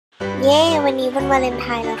เย้วันนี้วันวาเลนไท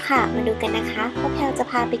น์แล้วค่ะมาดูกันนะคะว่าแพลจะ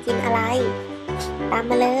พาไปกินอะไรตาม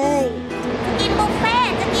มาเลยจะกินบุฟเฟ่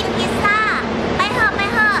จะกินพิซซ่าไปเถอะ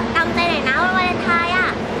ตามใจหน่อยนะวันวาเลนไทน์อ่ะ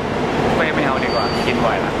ไม่เอาดีกว่ากินบ่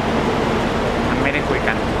อยละมันไม่ได้คุย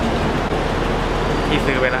กันพี่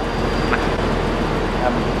ซื้อไปแล้วนะครั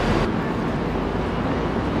บ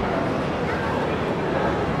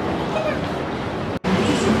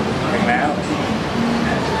ถึงแล้ว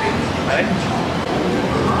เฮ้ย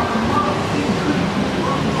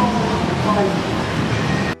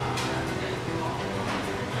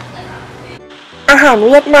อาหาร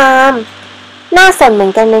เวียดนามน่าสนเหมื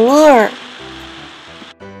อนกันนะเนี่ย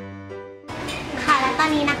ค่ะและตอน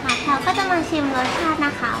นี้นะคะแพลก็จะมาชิมรสชาติน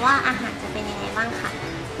ะคะว่าอาหารจะเป็นยังไงบ้างค่ะ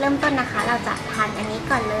เริ่มต้นนะคะเราจะทานอันนี้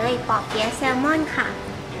ก่อนเลยปอเปี๊ยะแซลมอนค่ะ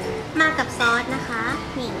มากับซอสนะคะ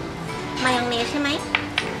นี่มายองเนสใช่ไหม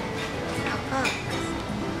แล้วก็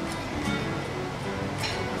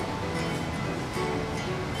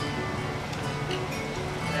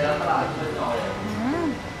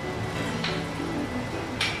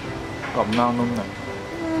กรอบนอกนุ่มหน่อย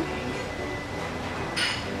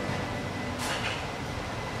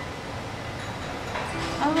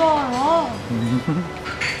อร่อยอ่ะ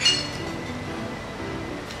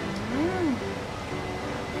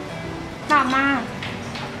กลับมา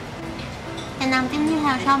เป็นน้ำจิ้มที่แพล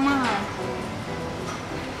ชอบมากเลย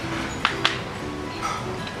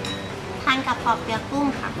ทานกับปอเปี๊ยะกุ้ง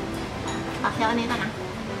ค่ะขอเคี้ยวอันนี้ก่อนนะ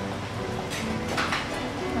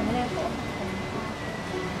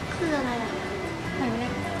คืออะไรอ่ะ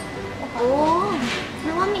โอ้นึ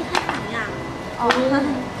กว่ามีแค่3 อย่างอ๋อเลือก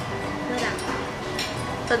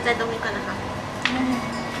สนใจตรงนี้ก่อนนะคะ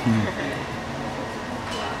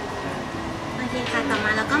โอเคค่ะต่อม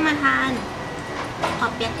าแล้วก็มาทานปอ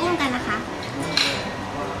เปี๊ยะกุ้งกันนะคะ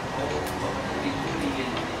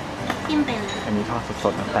จิ้มไปเลยอันนี้ทอดส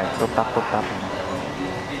ดๆตั้งแต่ตุ๊บตับ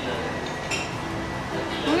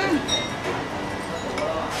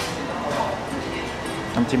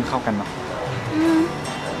น้ำจิ้มเข้ากันเนาะ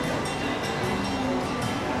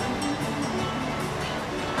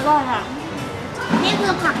อร่อยค่ะนี่คื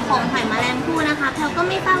อผักของหอยแมลงภู่นะคะแพลก็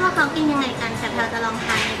ไม่ทราบว่าเขากินยังไงกันแต่แพลจะลองท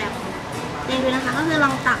านในแบบรีวิวนะคะก็คือล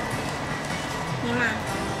องตักนี่มา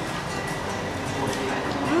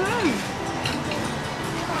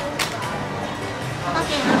โอเ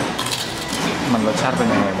คค่ะมันรสชาติเป็น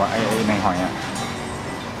ยังไงวะไอ้ในหอยอ่ะ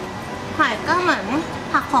หอยก็เหมือน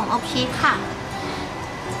ผักของอบชีสค่ะ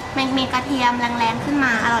มันมีกระเทียมแรงๆขึ้นม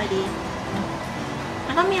าอร่อยดีแ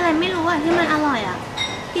ล้วก็มีอะไรไม่รู้อ่ะที่มันอร่อยอ่ะ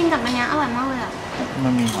กินกับมันเนี้ยอร่อยมากเลยอ่ะมั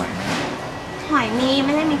นมีหอยไหมหอยมีไ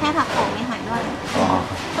ม่ได้มีแค่ผักโขมมีหอยด้วย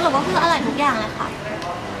สรุปก็คืออร่อยทุกอย่างเลยค่ะ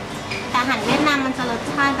แต่อาหารเวียดนามมันจะรส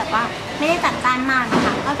ชาติแบบว่าไม่ได้จัดจ้านมากนะค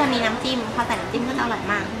ะก็จะมีน้ำจิ้มพอใส่น้ำจิ้มก็จะอร่อย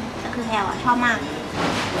มากแต่คือแพลชอบมาก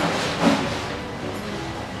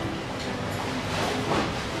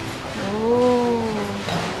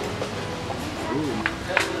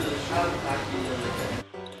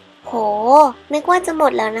โหนึกว่าจะหม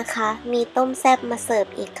ดแล้วนะคะมีต้มแซ่บมาเสิร์ฟ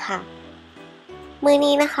อีกค่ะมื้อ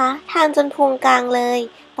นี้นะคะทานจนพุงกลางเลย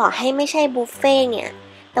ต่อให้ไม่ใช่บุฟเฟ่เนี่ย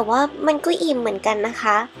แต่ว่ามันก็อิ่มเหมือนกันนะค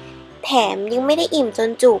ะแถมยังไม่ได้อิ่มจน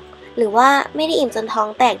จุกหรือว่าไม่ได้อิ่มจนท้อง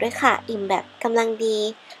แตกด้วยค่ะอิ่มแบบกำลังดี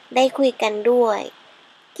ได้คุยกันด้วย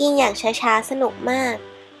กินอย่างช้าๆสนุกมาก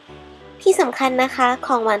ที่สำคัญนะคะข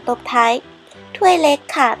องหวานตบท้ายถ้วยเล็ก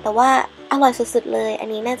ค่ะแต่ว่าอร่อยสุดๆเลยอัน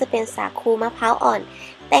นี้น่าจะเป็นสาคูมะพร้าวอ่อน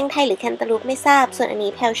แตงไทยหรือแคนตาลูปไม่ทราบส่วนอัน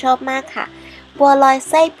นี้แพลชอบมากค่ะบัวลอย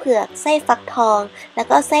ไส้เผือกไส้ฟักทองแล้ว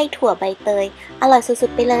ก็ไส้ถั่วใบเตยอร่อยสุ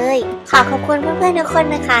ดๆไปเลยขอบคุณเพื่อนๆทุกคน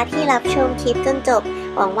นะคะที่รับชมคลิปจนจบ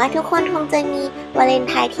หวังว่าทุกคนคงจะมีวาเลน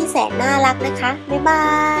ไทน์ที่แสนน่ารักนะคะบ๊ายบา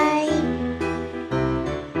ย